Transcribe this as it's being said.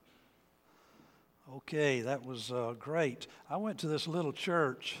Okay, that was great. I went to this little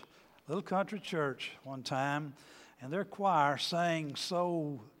church, little country church one time, and their choir sang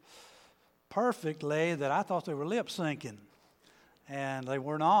so perfectly that I thought they were lip syncing. And they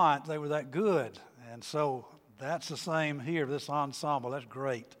were not, they were that good. And so that's the same here, this ensemble. That's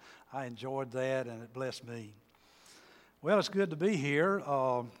great. I enjoyed that, and it blessed me. Well, it's good to be here.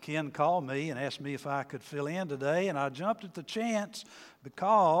 Ken called me and asked me if I could fill in today, and I jumped at the chance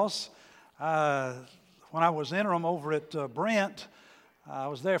because when I was interim over at Brent, I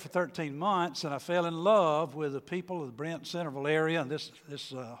was there for 13 months, and I fell in love with the people of the Brent Centerville area and this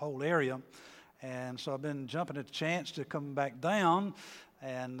whole area. And so I've been jumping at the chance to come back down,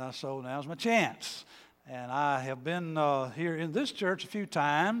 and so now's my chance. And I have been here in this church a few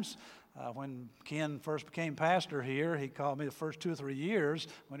times. When Ken first became pastor here, he called me the first 2 or 3 years.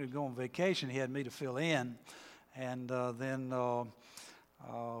 When he would go on vacation, he had me to fill in. And then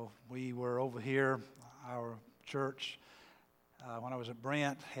we were over here, our church, when I was at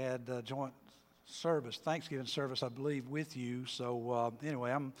Brent, had joint service, Thanksgiving service, I believe, with you. So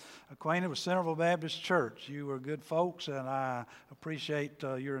anyway, I'm acquainted with Centerville Baptist Church. You are good folks, and I appreciate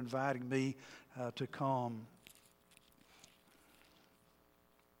your inviting me to come.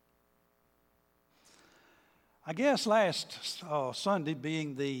 I guess last Sunday,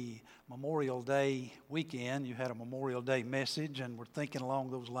 being the Memorial Day weekend, you had a Memorial Day message, and we're thinking along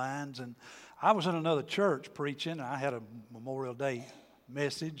those lines. And I was in another church preaching, and I had a Memorial Day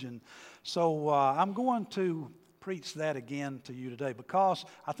message. And so I'm going to preach that again to you today because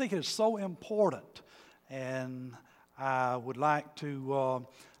I think it is so important. And I would like to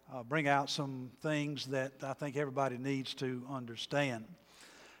bring out some things that I think everybody needs to understand.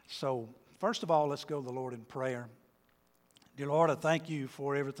 So first of all, let's go to the Lord in prayer. Dear Lord, I thank you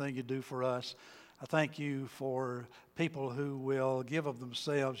for everything you do for us. I thank you for people who will give of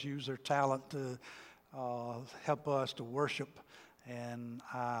themselves, use their talent to help us to worship. And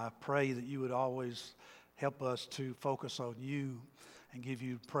I pray that you would always help us to focus on you and give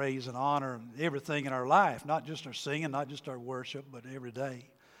you praise and honor and everything in our life, not just our singing, not just our worship, but every day.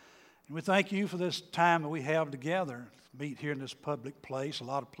 And we thank you for this time that we have together, meet here in this public place. A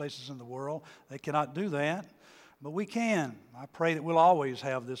lot of places in the world, they cannot do that, but we can. I pray that we'll always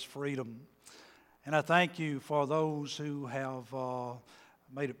have this freedom. And I thank you for those who have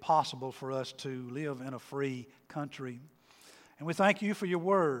made it possible for us to live in a free country. And we thank you for your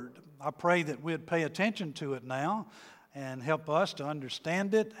word. I pray that we'd pay attention to it now and help us to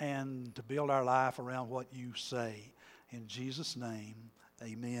understand it and to build our life around what you say. In Jesus' name,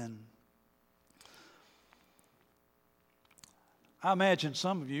 amen. I imagine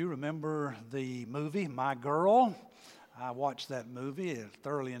some of you remember the movie My Girl. I watched that movie. I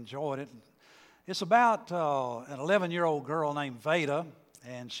thoroughly enjoyed it. It's about an 11-year-old girl named Veda,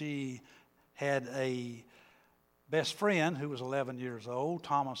 and she had a best friend who was 11 years old,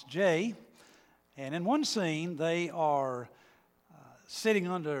 Thomas J. And in one scene, they are sitting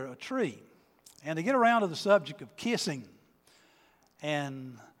under a tree, and they get around to the subject of kissing.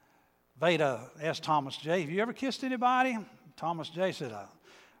 And Veda asked Thomas J., have you ever kissed anybody? Thomas J. said,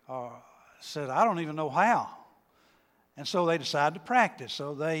 I don't even know how. And so they decided to practice.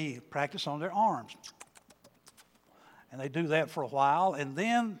 So they practice on their arms. And they do that for a while, and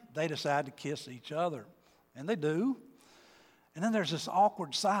then they decide to kiss each other. And they do. And then there's this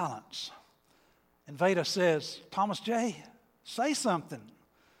awkward silence. And Veda says, Thomas J., say something.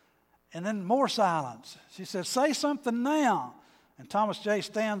 And then more silence. She says, say something now. And Thomas J.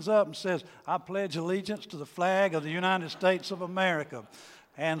 stands up and says, I pledge allegiance to the flag of the United States of America.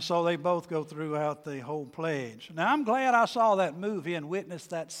 And so they both go throughout the whole pledge. Now, I'm glad I saw that movie and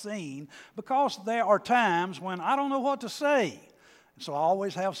witnessed that scene because there are times when I don't know what to say. So I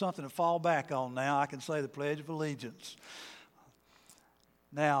always have something to fall back on now. I can say the Pledge of Allegiance.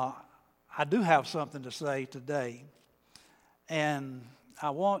 Now, I do have something to say today. And I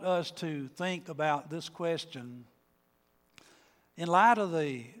want us to think about this question in light of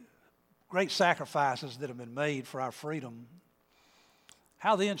the great sacrifices that have been made for our freedom.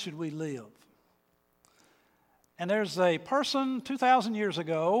 How then should we live? And there's a person 2,000 years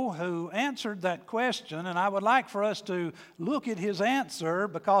ago who answered that question, and I would like for us to look at his answer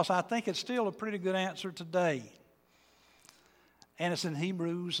because I think it's still a pretty good answer today. And it's in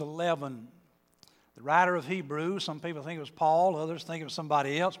Hebrews 11. The writer of Hebrews, some people think it was Paul, others think it was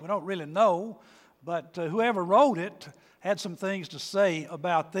somebody else. We don't really know, but whoever wrote it had some things to say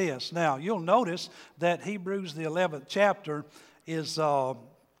about this. Now, you'll notice that Hebrews, the 11th chapter, is about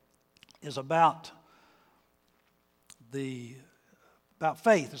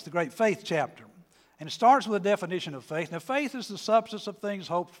faith. It's the great faith chapter. And it starts with a definition of faith. Now, faith is the substance of things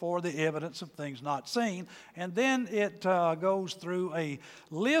hoped for, the evidence of things not seen. And then it goes through a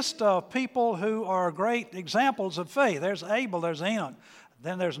list of people who are great examples of faith. There's Abel, there's Enoch,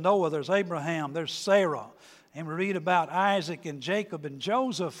 then there's Noah, there's Abraham, there's Sarah. And we read about Isaac and Jacob and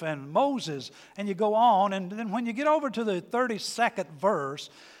Joseph and Moses. And you go on, and then when you get over to the 32nd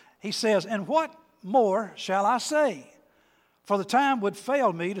verse, he says, "And what more shall I say? For the time would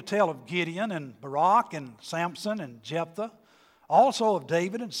fail me to tell of Gideon and Barak and Samson and Jephthah, also of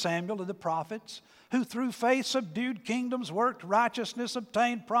David and Samuel and the prophets, who through faith subdued kingdoms, worked righteousness,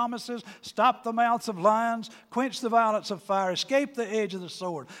 obtained promises, stopped the mouths of lions, quenched the violence of fire, escaped the edge of the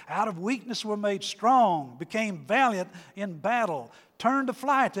sword. Out of weakness were made strong, became valiant in battle, turned to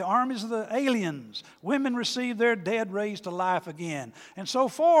flight the armies of the aliens. Women received their dead raised to life again." And so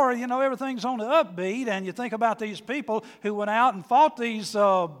far, everything's on the upbeat, and you think about these people who went out and fought these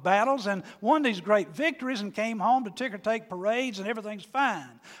battles and won these great victories and came home to ticker tape parades, and everything's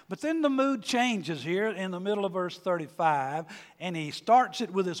fine. But then the mood changes here in the middle of verse 35, and he starts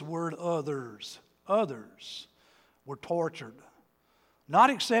it with this word others. Others were tortured,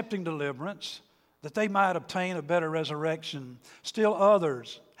 not accepting deliverance, that they might obtain a better resurrection. Still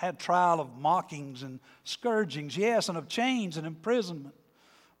others had trial of mockings and scourgings, yes, and of chains and imprisonment.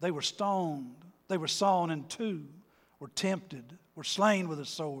 They were stoned, they were sawn in two, were tempted, were slain with a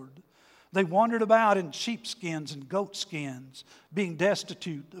sword. They wandered about in sheepskins and goatskins, being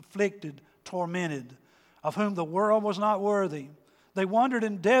destitute, afflicted, tormented, of whom the world was not worthy. They wandered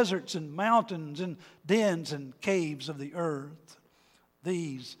in deserts and mountains and dens and caves of the earth.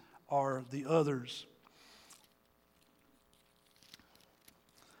 These are the others.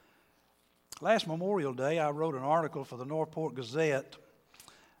 Last Memorial Day, I wrote an article for the Northport Gazette,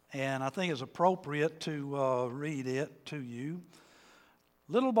 and I think it's appropriate to read it to you.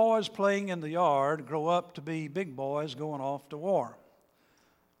 Little boys playing in the yard grow up to be big boys going off to war.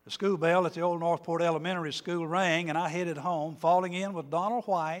 The school bell at the old Northport Elementary School rang, and I headed home, falling in with Donald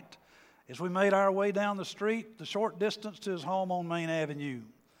White as we made our way down the street, the short distance to his home on Main Avenue.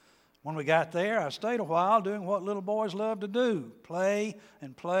 When we got there, I stayed a while doing what little boys love to do, play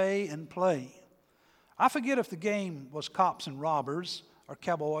and play and play. I forget if the game was cops and robbers or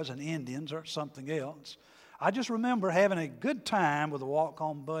cowboys and Indians or something else. I just remember having a good time with a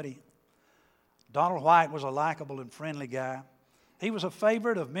walk-home buddy. Donald White was a likable and friendly guy. He was a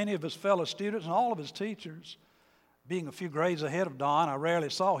favorite of many of his fellow students and all of his teachers. Being a few grades ahead of Don, I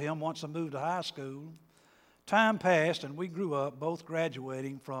rarely saw him once I moved to high school. Time passed and we grew up, both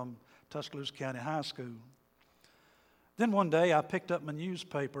graduating from Tuscaloosa County High School. Then one day I picked up my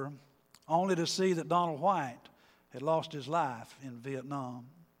newspaper only to see that Donald White had lost his life in Vietnam.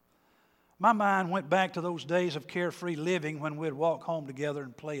 My mind went back to those days of carefree living when we'd walk home together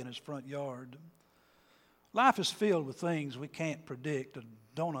and play in his front yard. Life is filled with things we can't predict and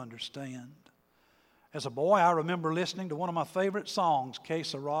don't understand. As a boy, I remember listening to one of my favorite songs, Que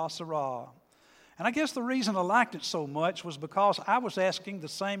Sera, Sera. And I guess the reason I liked it so much was because I was asking the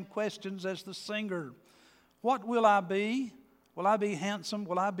same questions as the singer. What will I be? Will I be handsome?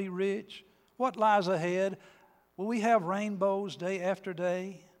 Will I be rich? What lies ahead? Will we have rainbows day after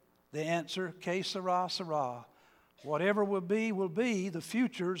day? The answer, Que Sera, Sera. Whatever will be. The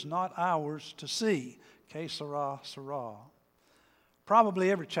future's not ours to see. Que Sera, Sera. Probably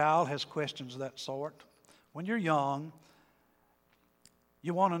every child has questions of that sort. When you're young,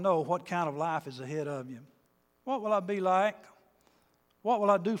 you want to know what kind of life is ahead of you. What will I be like? What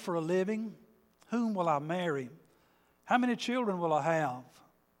will I do for a living? Whom will I marry? How many children will I have?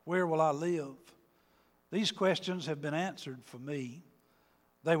 Where will I live? These questions have been answered for me.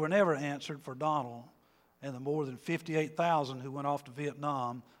 They were never answered for Donald and the more than 58,000 who went off to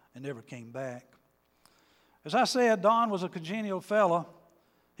Vietnam and never came back. As I said, Don was a congenial fella.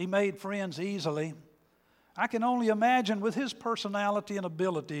 He made friends easily. I can only imagine with his personality and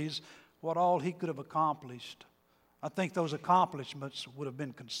abilities what all he could have accomplished. I think those accomplishments would have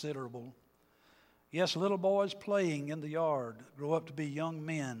been considerable. Yes, little boys playing in the yard grow up to be young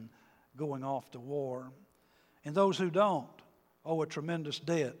men going off to war. And those who don't owe a tremendous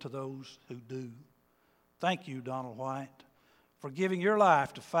debt to those who do. Thank you, Donald White, for giving your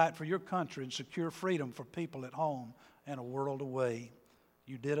life to fight for your country and secure freedom for people at home and a world away.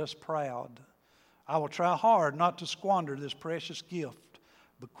 You did us proud. I will try hard not to squander this precious gift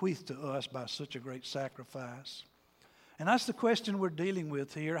bequeathed to us by such a great sacrifice. And that's the question we're dealing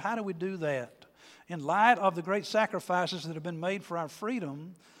with here. How do we do that? In light of the great sacrifices that have been made for our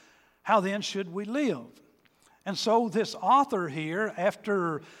freedom, how then should we live? And so this author here,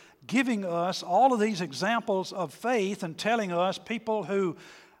 after giving us all of these examples of faith and telling us people who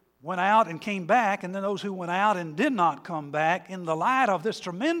went out and came back, and then those who went out and did not come back. In the light of this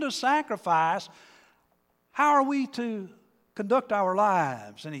tremendous sacrifice, how are we to conduct our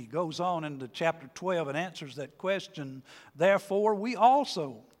lives? And he goes on into chapter 12 and answers that question. Therefore, we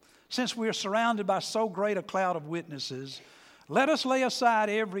also, since we are surrounded by so great a cloud of witnesses, let us lay aside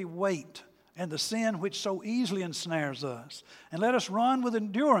every weight and the sin which so easily ensnares us, and let us run with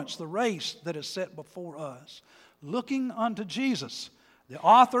endurance the race that is set before us, looking unto Jesus, the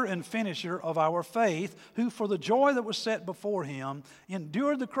author and finisher of our faith, who for the joy that was set before him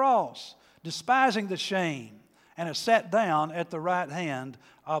endured the cross, despising the shame, and has sat down at the right hand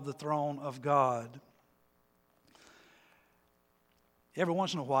of the throne of God. Every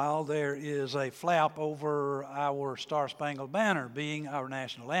once in a while there is a flap over our Star-Spangled Banner being our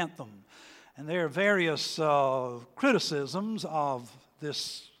national anthem. And there are various criticisms of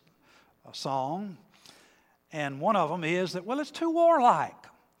this song. And one of them is that, well, it's too warlike.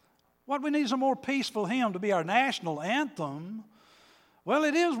 What we need is a more peaceful hymn to be our national anthem. Well,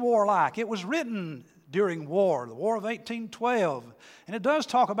 it is warlike. It was written during war, the War of 1812. And it does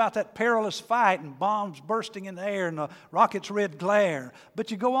talk about that perilous fight and bombs bursting in the air and the rocket's red glare.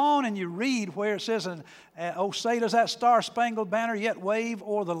 But you go on and you read where it says, "Oh, say does that star-spangled banner yet wave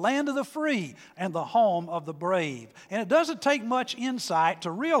o'er the land of the free and the home of the brave." And it doesn't take much insight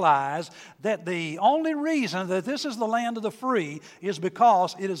to realize that the only reason that this is the land of the free is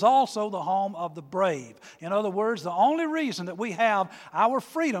because it is also the home of the brave. In other words, the only reason that we have our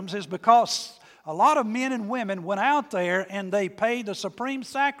freedoms is because a lot of men and women went out there and they paid the supreme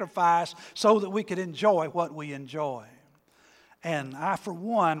sacrifice so that we could enjoy what we enjoy. And I, for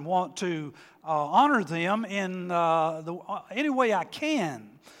one, want to honor them in any way I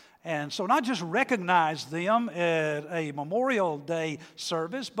can. And so not just recognize them at a Memorial Day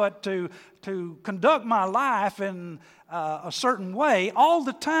service, but to conduct my life in a certain way all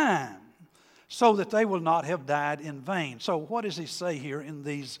the time, so that they will not have died in vain. So what does he say here in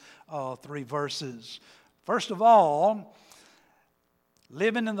these 3 verses? First of all,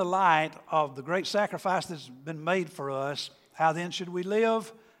 living in the light of the great sacrifice that's been made for us, how then should we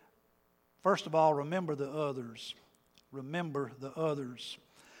live? First of all, remember the others. Remember the others.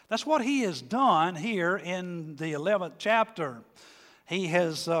 That's what he has done here in the 11th chapter. He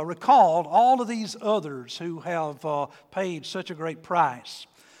has recalled all of these others who have paid such a great price.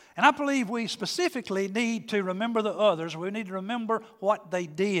 And I believe we specifically need to remember the others. We need to remember what they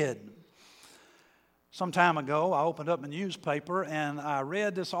did. Some time ago, I opened up a newspaper and I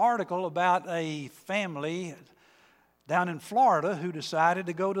read this article about a family down in Florida who decided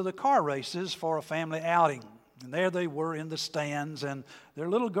to go to the car races for a family outing. And there they were in the stands, and their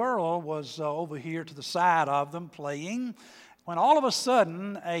little girl was over here to the side of them playing, when all of a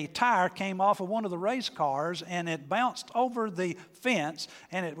sudden a tire came off of one of the race cars and it bounced over the fence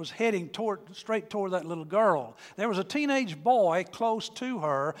and it was heading straight toward that little girl. There was a teenage boy close to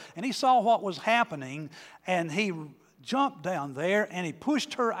her, and he saw what was happening, and he jumped down there and he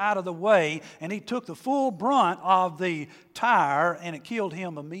pushed her out of the way, and he took the full brunt of the tire, and it killed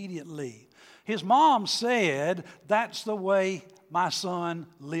him immediately. His mom said, "That's the way my son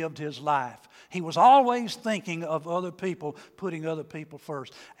lived his life. He was always thinking of other people, putting other people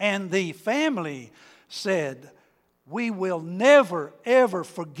first." And the family said, "We will never, ever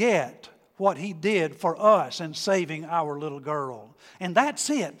forget what he did for us in saving our little girl." And that's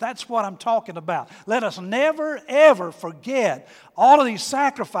it. That's what I'm talking about. Let us never, ever forget all of these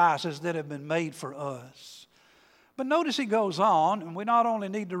sacrifices that have been made for us. But notice he goes on, and we not only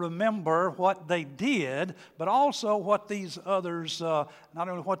need to remember what they did, but also what these others, not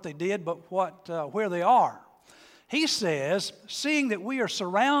only what they did, but where they are. He says, seeing that we are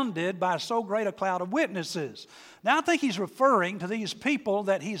surrounded by so great a cloud of witnesses. Now I think he's referring to these people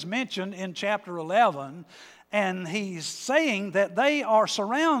that he's mentioned in chapter 11, and he's saying that they are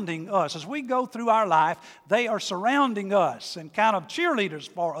surrounding us. As we go through our life, they are surrounding us and kind of cheerleaders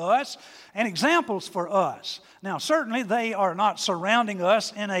for us and examples for us. Now, certainly they are not surrounding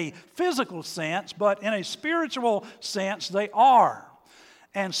us in a physical sense, but in a spiritual sense they are.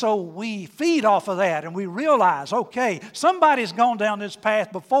 And so we feed off of that, and we realize, okay, somebody's gone down this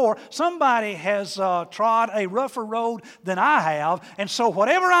path before. Somebody has trod a rougher road than I have. And so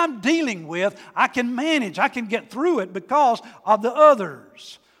whatever I'm dealing with, I can manage. I can get through it because of the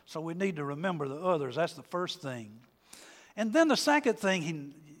others. So we need to remember the others. That's the first thing. And then the second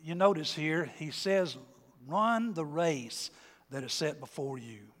thing you notice here, he says, run the race that is set before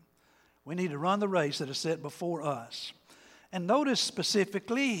you. We need to run the race that is set before us. And notice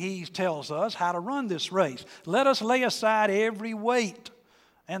specifically, he tells us how to run this race. Let us lay aside every weight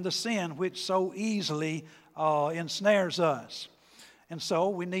and the sin which so easily ensnares us. And so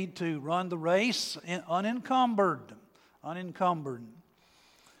we need to run the race unencumbered. Unencumbered.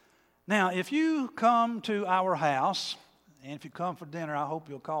 Now, if you come to our house, and if you come for dinner, I hope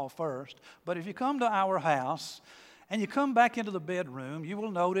you'll call first. But if you come to our house and you come back into the bedroom, you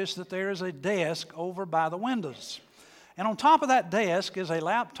will notice that there is a desk over by the windows. And on top of that desk is a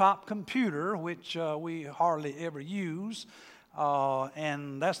laptop computer, which we hardly ever use.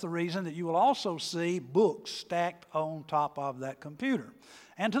 And that's the reason that you will also see books stacked on top of that computer.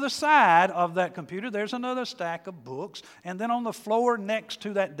 And to the side of that computer, there's another stack of books. And then on the floor next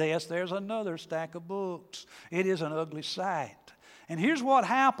to that desk, there's another stack of books. It is an ugly sight. And here's what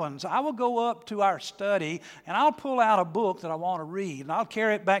happens. I will go up to our study, and I'll pull out a book that I want to read. And I'll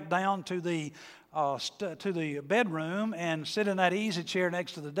carry it back down to the bedroom and sit in that easy chair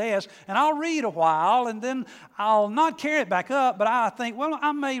next to the desk, and I'll read a while, and then I'll not carry it back up, but I think, well,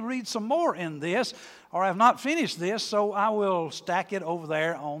 I may read some more in this, or I've not finished this, so I will stack it over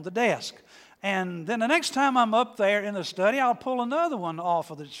there on the desk. And then the next time I'm up there in the study, I'll pull another one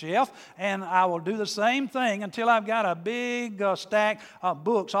off of the shelf, and I will do the same thing until I've got a big stack of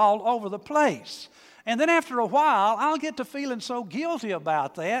books all over the place. And then after a while, I'll get to feeling so guilty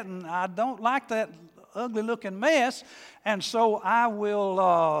about that, and I don't like that ugly-looking mess. And so I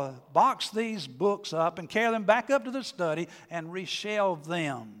will box these books up and carry them back up to the study and reshelve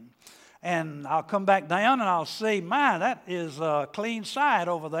them. And I'll come back down and I'll see, my, that is a clean side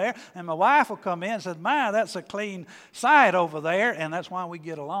over there. And my wife will come in and say, my, that's a clean side over there. And that's why we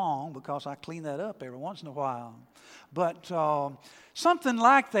get along, because I clean that up every once in a while. But something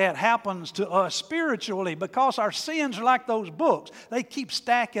like that happens to us spiritually, because our sins are like those books. They keep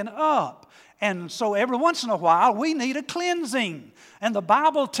stacking up. And so every once in a while, we need a cleansing. And the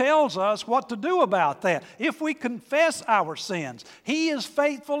Bible tells us what to do about that. If we confess our sins, He is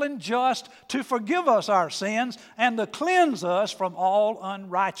faithful and just to forgive us our sins and to cleanse us from all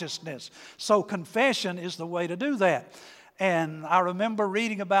unrighteousness. So confession is the way to do that. And I remember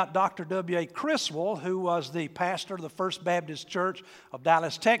reading about Dr. W.A. Criswell, who was the pastor of the First Baptist Church of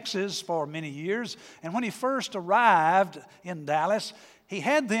Dallas, Texas for many years. And when he first arrived in Dallas, he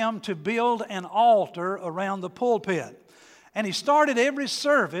had them to build an altar around the pulpit. And he started every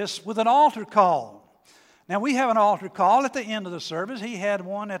service with an altar call. Now, we have an altar call at the end of the service. He had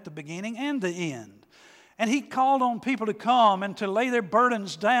one at the beginning and the end. And he called on people to come and to lay their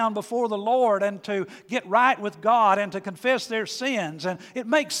burdens down before the Lord and to get right with God and to confess their sins. And it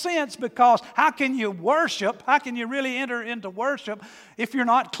makes sense, because how can you worship, how can you really enter into worship if you're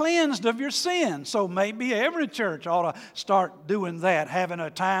not cleansed of your sins? So maybe every church ought to start doing that, having a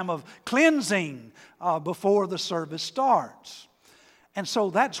time of cleansing before the service starts. And so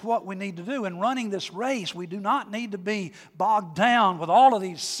that's what we need to do. In running this race, we do not need to be bogged down with all of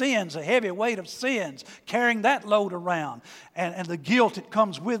these sins, a heavy weight of sins, carrying that load around, and the guilt that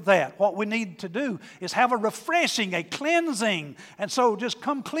comes with that. What we need to do is have a refreshing, a cleansing, and so just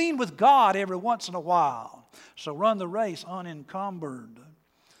come clean with God every once in a while. So run the race unencumbered.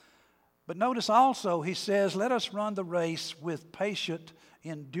 But notice also, he says, let us run the race with patient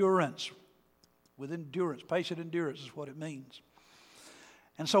endurance. With endurance. Patient endurance is what it means.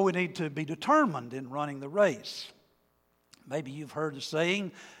 And so we need to be determined in running the race. Maybe you've heard the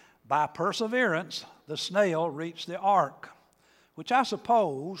saying, by perseverance, the snail reached the ark, which I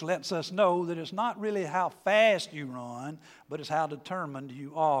suppose lets us know that it's not really how fast you run, but it's how determined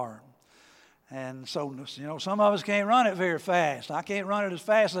you are. And so, some of us can't run it very fast. I can't run it as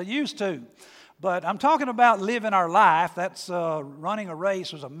fast as I used to. But I'm talking about living our life. That's running a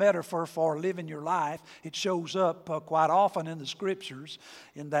race is a metaphor for living your life. It shows up quite often in the Scriptures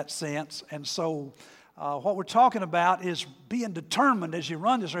in that sense. And so what we're talking about is being determined as you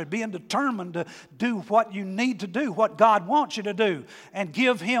run this race, being determined to do what you need to do, what God wants you to do, and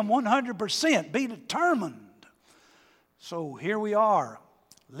give Him 100%. Be determined. So here we are,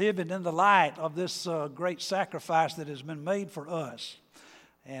 living in the light of this great sacrifice that has been made for us.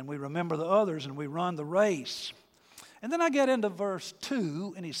 And we remember the others and we run the race. And then I get into verse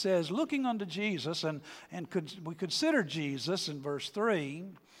 2, and he says, looking unto Jesus, and we consider Jesus in verse 3.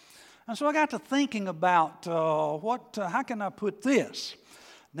 And so I got to thinking about how can I put this?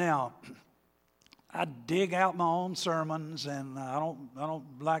 Now, I dig out my own sermons, and I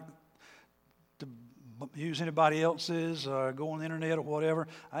don't like to use anybody else's or go on the internet or whatever.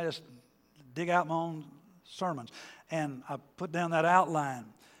 I just dig out my own sermons. And I put down that outline.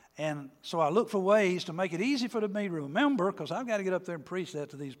 And so I look for ways to make it easy for me to remember, because I've got to get up there and preach that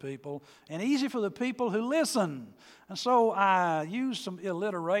to these people, and easy for the people who listen. And so I use some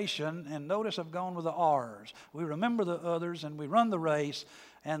alliteration, and notice I've gone with the R's. We remember the others, and we run the race,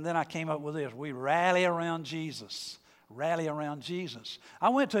 and then I came up with this. We rally around Jesus. rally around Jesus. I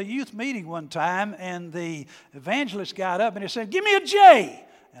went to a youth meeting one time, and the evangelist got up and he said, "Give me a J."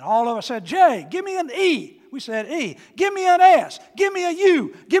 And all of us said, "J." "Give me an E." We said, "E." "Give me an S." "Give me a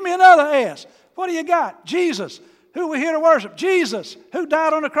U." "Give me another S." "What do you got?" "Jesus." "Who are we here to worship?" "Jesus." "Who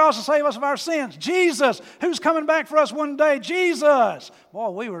died on the cross to save us of our sins?" "Jesus." "Who's coming back for us one day?" "Jesus." Boy,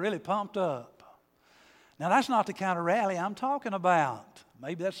 we were really pumped up. Now, that's not the kind of rally I'm talking about.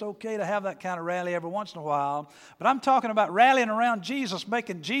 Maybe that's okay to have that kind of rally every once in a while. But I'm talking about rallying around Jesus,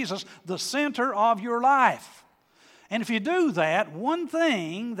 making Jesus the center of your life. And if you do that, one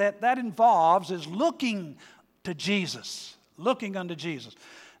thing that involves is looking to Jesus. Looking unto Jesus.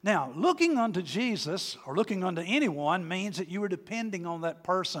 Now, looking unto Jesus or looking unto anyone means that you are depending on that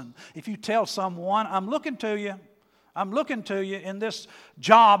person. If you tell someone, "I'm looking to you. I'm looking to you in this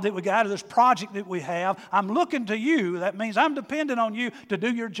job that we got, or this project that we have. I'm looking to you." That means I'm dependent on you to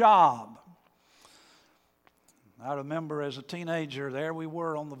do your job. I remember as a teenager, there we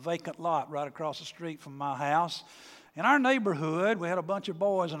were on the vacant lot right across the street from my house. In our neighborhood, we had a bunch of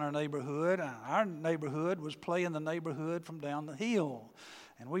boys in our neighborhood. Our neighborhood was playing the neighborhood from down the hill.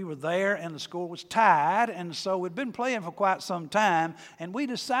 And we were there, and the score was tied, and so we'd been playing for quite some time, and we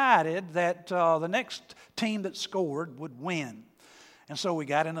decided that the next team that scored would win. And so we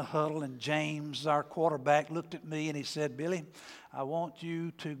got in a huddle, and James, our quarterback, looked at me, and he said, "Billy, I want you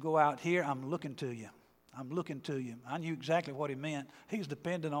to go out here. I'm looking to you. I'm looking to you." I knew exactly what he meant. He's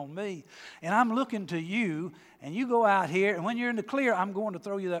dependent on me. "And I'm looking to you, and you go out here, and when you're in the clear, I'm going to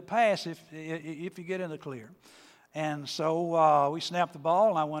throw you that pass if you get in the clear." And so we snapped the ball,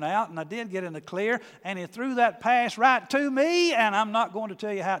 and I went out, and I did get in the clear, and he threw that pass right to me, and I'm not going to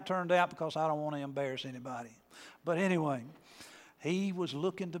tell you how it turned out because I don't want to embarrass anybody. But anyway, he was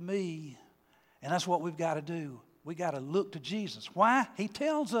looking to me, and that's what we've got to do. We got to look to Jesus. Why? He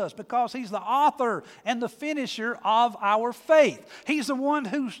tells us, because He's the author and the finisher of our faith. He's the one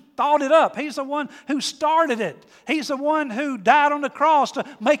who thought it up. He's the one who started it. He's the one who died on the cross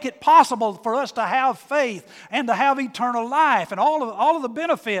to make it possible for us to have faith and to have eternal life and all of the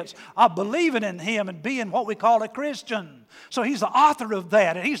benefits of believing in Him and being what we call a Christian. So He's the author of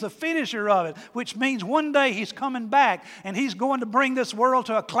that, and He's the finisher of it, which means one day He's coming back, and He's going to bring this world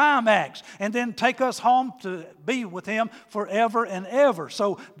to a climax and then take us home to be with Him forever and ever.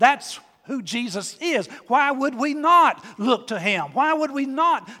 So that's who Jesus is. Why would we not look to Him? Why would we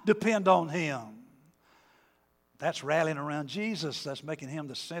not depend on Him? That's rallying around Jesus. That's making Him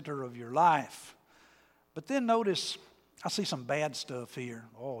the center of your life. But then notice, I see some bad stuff here.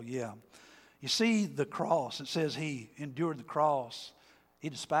 Oh, yeah. You see the cross. It says He endured the cross. He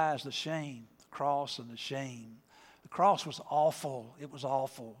despised the shame, the cross and the shame. The cross was awful. It was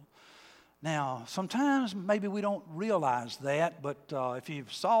awful. Now, sometimes maybe we don't realize that, but if you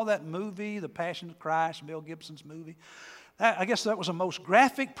saw that movie, The Passion of Christ, Mel Gibson's movie, I guess that was the most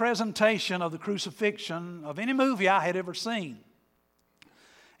graphic presentation of the crucifixion of any movie I had ever seen.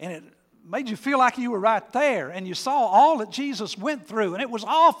 And it made you feel like you were right there, and you saw all that Jesus went through, and it was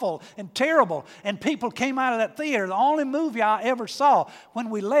awful and terrible, and people came out of that theater. The only movie I ever saw,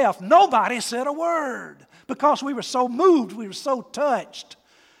 when we left, nobody said a word because we were so moved, we were so touched.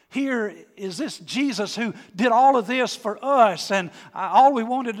 Here is this Jesus who did all of this for us, and all we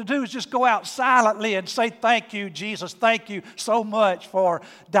wanted to do is just go out silently and say, "Thank you, Jesus, thank you so much for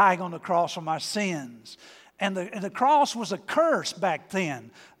dying on the cross for my sins." And the cross was a curse back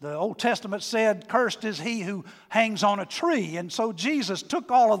then. The Old Testament said, "Cursed is he who hangs on a tree." And so Jesus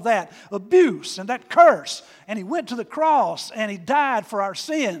took all of that abuse and that curse, and He went to the cross, and He died for our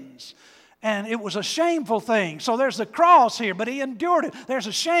sins. And it was a shameful thing. So there's the cross here, but He endured it. There's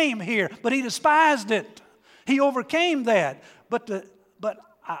a shame here, but He despised it. He overcame that. But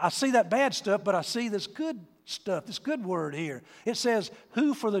I see that bad stuff, but I see this good stuff, this good word here. It says,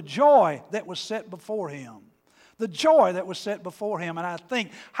 "Who for the joy that was set before Him." The joy that was set before Him. And I think,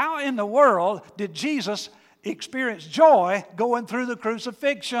 how in the world did Jesus experience joy going through the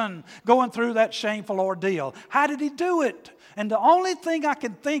crucifixion, going through that shameful ordeal? How did He do it? And the only thing I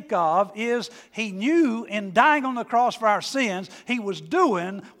can think of is He knew in dying on the cross for our sins, He was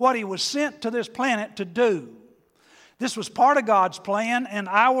doing what He was sent to this planet to do. This was part of God's plan, and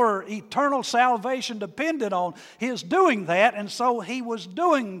our eternal salvation depended on His doing that, and so He was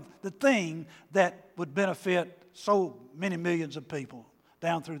doing the thing that would benefit so many millions of people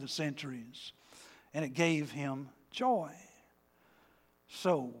down through the centuries. And it gave Him joy.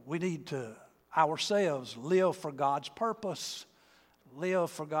 So we need to ourselves live for God's purpose. Live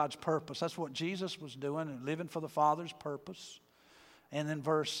for God's purpose. That's what Jesus was doing, and living for the Father's purpose. And then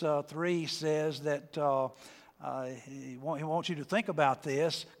verse 3 says that He wants you to think about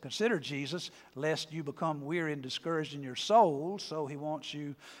this. Consider Jesus, lest you become weary and discouraged in your soul. So he wants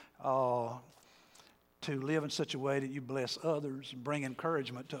you to live in such a way that you bless others and bring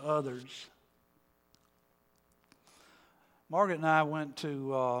encouragement to others. Margaret and I went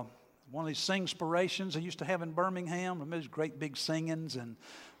to one of these sing-spirations they used to have in Birmingham. Remember these great big singings, and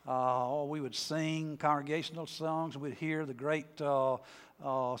we would sing congregational songs, and we'd hear the great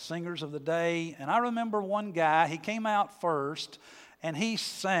singers of the day. And I remember one guy, he came out first, and he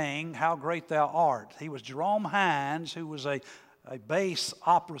sang "How Great Thou Art." He was Jerome Hines, who was a bass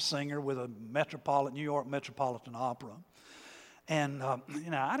opera singer with a New York Metropolitan Opera. And,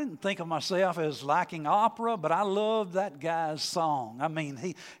 I didn't think of myself as liking opera, but I loved that guy's song. I mean,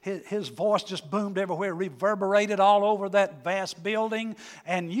 his voice just boomed everywhere, reverberated all over that vast building,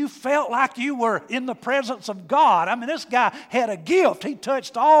 and you felt like you were in the presence of God. I mean, this guy had a gift. He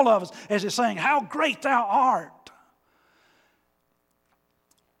touched all of us as he sang, "How great thou art."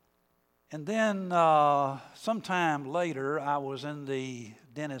 And then sometime later, I was in the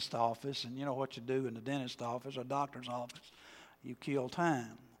dentist office, and you know what you do in the dentist office or doctor's office. You kill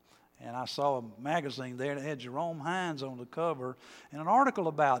time. And I saw a magazine there that had Jerome Hines on the cover and an article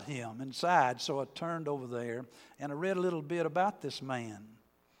about him inside. So I turned over there and I read a little bit about this man.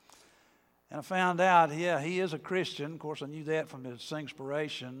 And I found out, he is a Christian. Of course, I knew that from his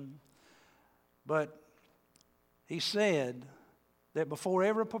Singspiration. But he said that before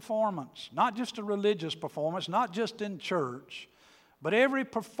every performance, not just a religious performance, not just in church, but every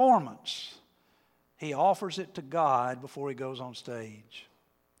performance, he offers it to God before he goes on stage.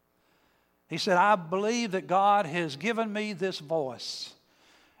 He said, "I believe that God has given me this voice,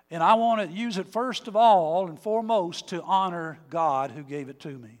 and I want to use it first of all and foremost to honor God who gave it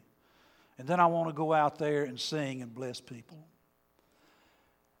to me. And then I want to go out there and sing and bless people."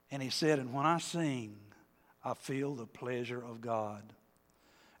 And he said, "And when I sing, I feel the pleasure of God."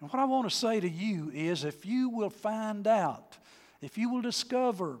 And what I want to say to you is, if you will find out, if you will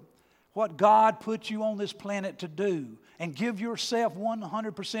discover what God put you on this planet to do and give yourself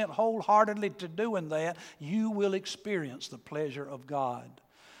 100% wholeheartedly to doing that, you will experience the pleasure of God.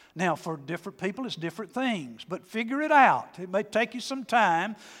 Now, for different people, it's different things, but figure it out. It may take you some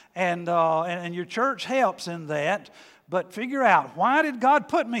time, and your church helps in that, but figure out, why did God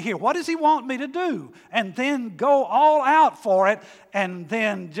put me here? What does He want me to do? And then go all out for it, and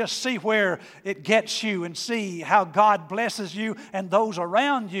then just see where it gets you and see how God blesses you and those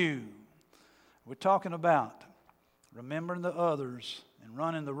around you. We're talking about remembering the others and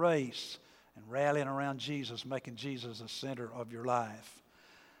running the race and rallying around Jesus, making Jesus the center of your life.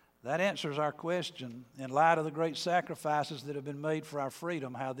 That answers our question. In light of the great sacrifices that have been made for our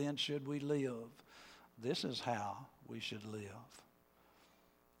freedom, how then should we live? This is how we should live.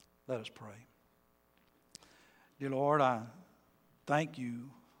 Let us pray. Dear Lord, I thank you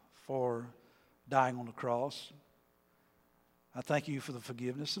for dying on the cross. I thank you for the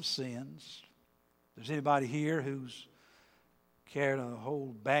forgiveness of sins. If there's anybody here who's carried a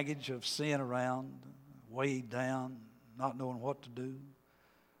whole baggage of sin around, weighed down, not knowing what to do,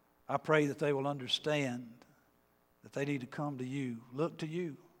 I pray that they will understand that they need to come to you, look to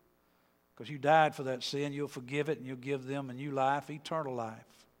you, because you died for that sin. You'll forgive it, and you'll give them a new life, eternal life.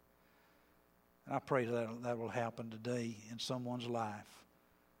 And I pray that will happen today in someone's life.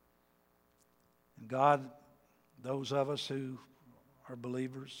 And God, those of us who are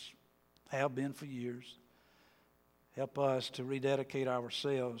believers, have been for years, help us to rededicate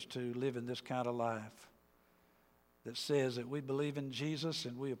ourselves to living this kind of life that says that we believe in Jesus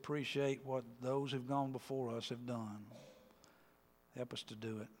and we appreciate what those who've gone before us have done. Help us to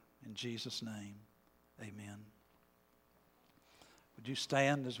do it. In Jesus' name, amen. Would you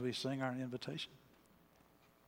stand as we sing our invitation?